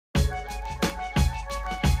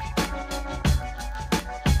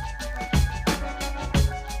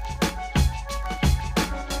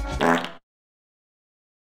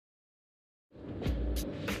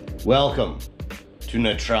Welcome to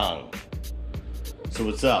Nha Trang. So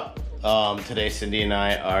what's up? Today Cindy and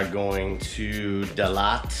I are going to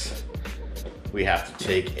Dalat. We have to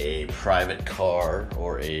take a private car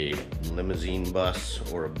or a limousine bus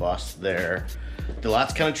or a bus there.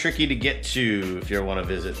 Dalat's kind of tricky to get to if you ever want to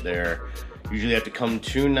visit there. Usually you have to come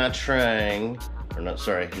to Nha Trang,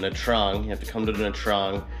 Nha Trang. You have to come to Nha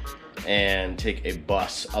Trang and take a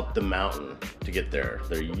bus up the mountain to get there.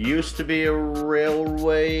 There used to be a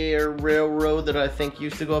railway or railroad that I think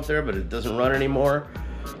used to go up there, but it doesn't run anymore.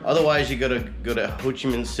 Otherwise, you go to Ho Chi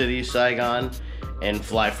Minh City, Saigon, and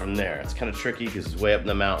fly from there. It's kind of tricky because it's way up in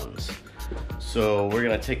the mountains. So we're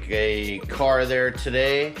gonna take a car there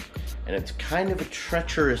today, and it's kind of a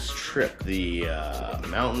treacherous trip. The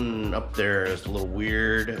mountain up there is a little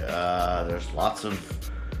weird. There's lots of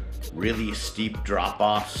really steep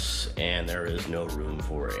drop-offs, and there is no room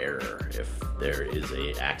for error. If there is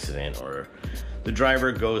an accident or the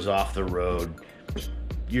driver goes off the road,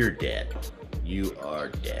 you're dead. You are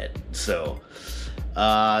dead. So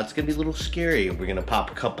it's gonna be a little scary. We're gonna pop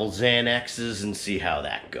a couple Xanaxes and see how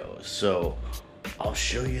that goes. So I'll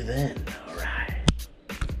show you then. All right.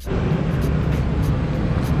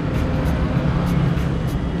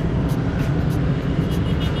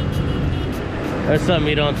 That's something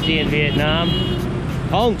you don't see in Vietnam.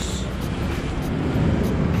 Honks.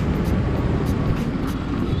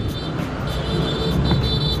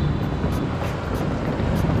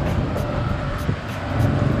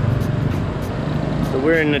 So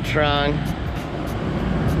we're in Nha Trang.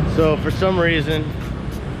 So for some reason,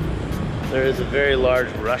 there is a very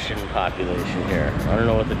large Russian population here. I don't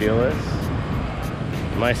know what the deal is.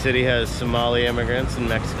 My city has Somali immigrants and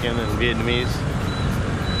Mexican and Vietnamese.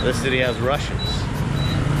 This city has Russians.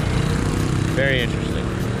 Very interesting.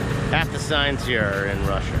 Half the signs here are in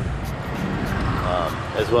Russian,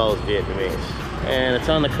 as well as Vietnamese. And it's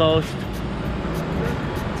on the coast.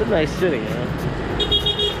 It's a nice city, you know?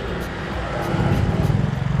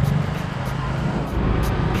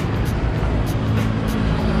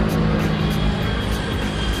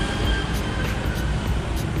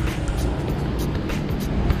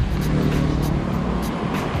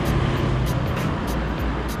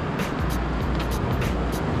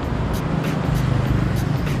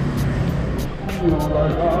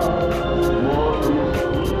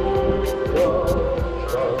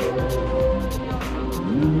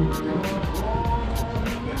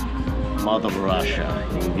 Mother Russia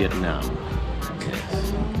in Vietnam.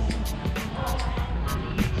 Yes.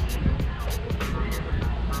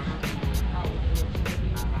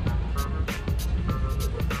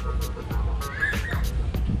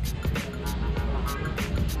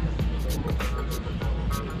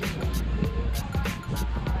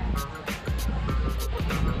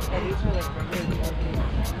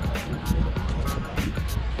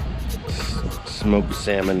 Smoked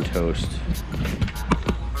salmon toast.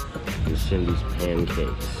 And Cindy's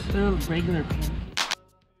pancakes. They're regular pancakes.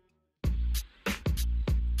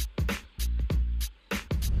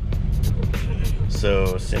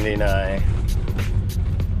 So Cindy and I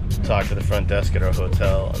talked to the front desk at our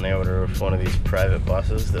hotel, and they ordered one of these private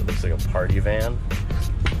buses that looks like a party van.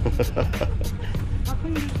 How come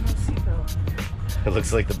you didn't have seatbelt? It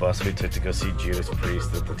looks like the bus we took to go see Judas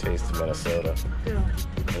Priest at the Taste of Minnesota. Yeah.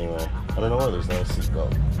 Anyway, I don't know where there's no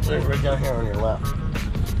seatbelt. Right down here on your left.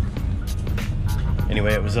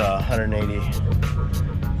 Anyway, it was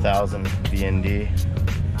 180,000 VND,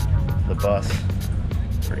 the bus,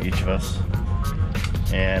 for each of us.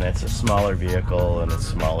 And it's a smaller vehicle, and it's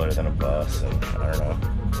smaller than a bus, and I don't know.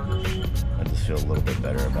 I just feel a little bit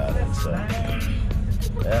better about it, so.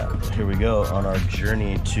 Yeah, here we go on our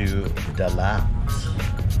journey to Dalat.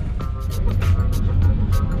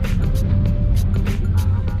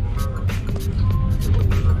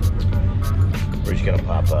 We're just gonna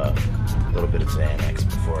pop a little bit of Xanax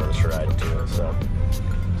before this ride too, so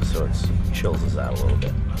just so it chills us out a little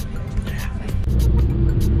bit.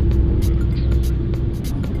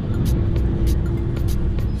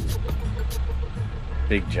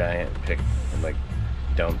 Big giant like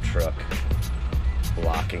dump truck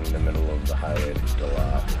blocking the middle of the highway to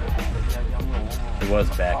Dalat. He was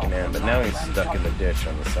backing in, but now he's stuck in the ditch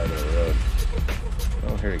on the side of the road.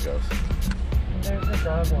 Oh, here he goes. There's a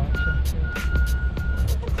dog watching too.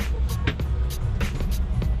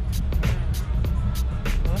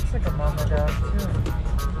 Looks like a mama dog too.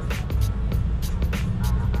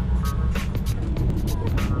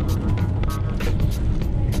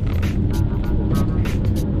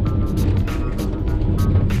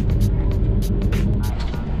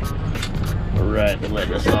 Alright, they're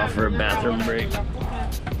letting us off for a bathroom break.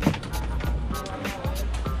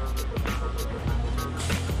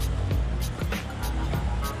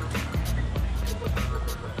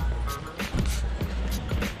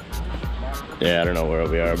 Yeah, I don't know where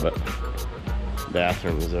we are, but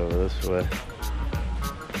bathroom is over this way.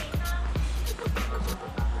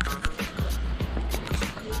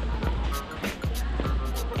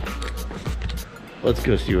 Let's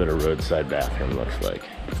go see what a roadside bathroom looks like.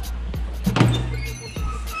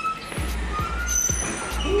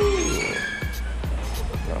 Ooh,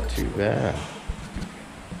 not too bad.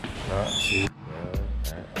 Not too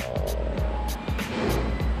bad at all.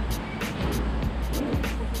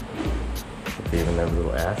 They even have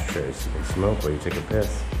little ashtrays so you can smoke while you take a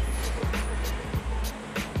piss.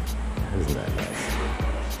 Isn't that nice?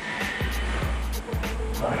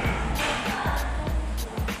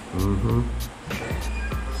 Mm-hmm.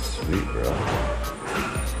 Sweet, bro.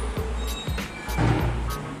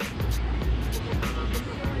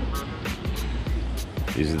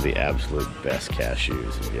 These are the absolute best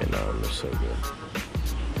cashews in Vietnam. They're so good.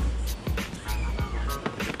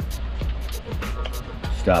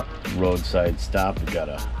 Stop, roadside stop. We got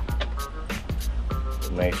a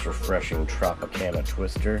nice, refreshing Tropicana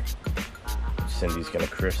Twister. Cindy's gonna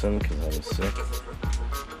christen because I'm sick.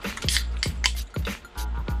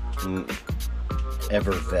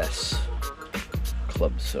 Evervest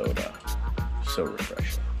Club Soda. So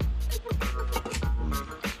refreshing.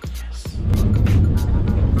 Yes.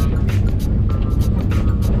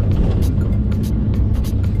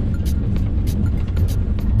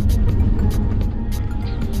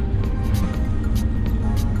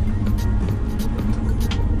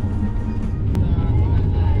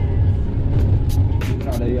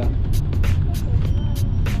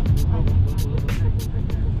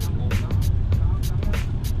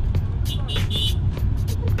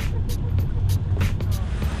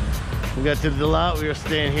 We got to Dalat. We were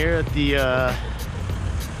staying here at the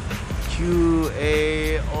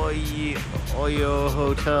QA Oyo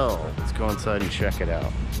Hotel. Let's go inside and check it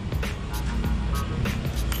out.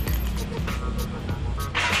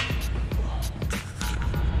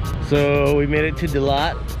 So we made it to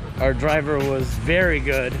Dalat. Our driver was very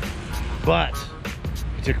good, but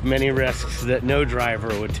he took many risks that no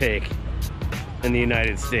driver would take in the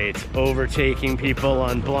United States. Overtaking people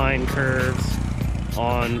on blind curves,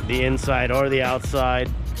 on the inside or the outside,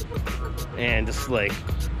 and just like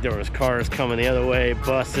there was cars coming the other way,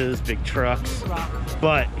 buses, big trucks,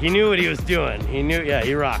 but he knew what he was doing. He knew, yeah,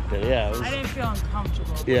 he rocked it. Yeah, I didn't feel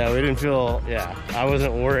uncomfortable. Yeah, we didn't feel, yeah, I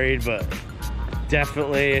wasn't worried, but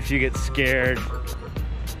definitely if you get scared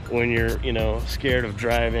when you're, you know, scared of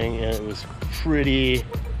driving, it was pretty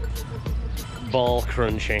ball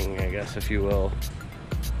crunching, I guess, if you will,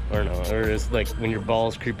 or no, or it's like when your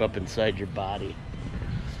balls creep up inside your body.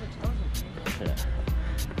 Yeah.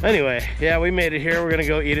 Anyway, yeah, we made it here. We're gonna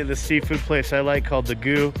go eat at the seafood place I like called The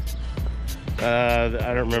Goo. I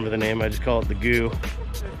don't remember the name, I just call it The Goo.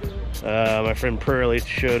 My friend Merlin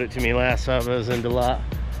showed it to me last time I was in Dalat.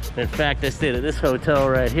 In fact, I stayed at this hotel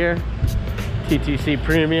right here, TTC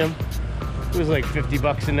Premium. It was like 50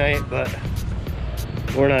 bucks a night, but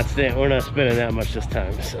we're not spending that much this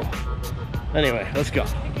time. So anyway, let's go.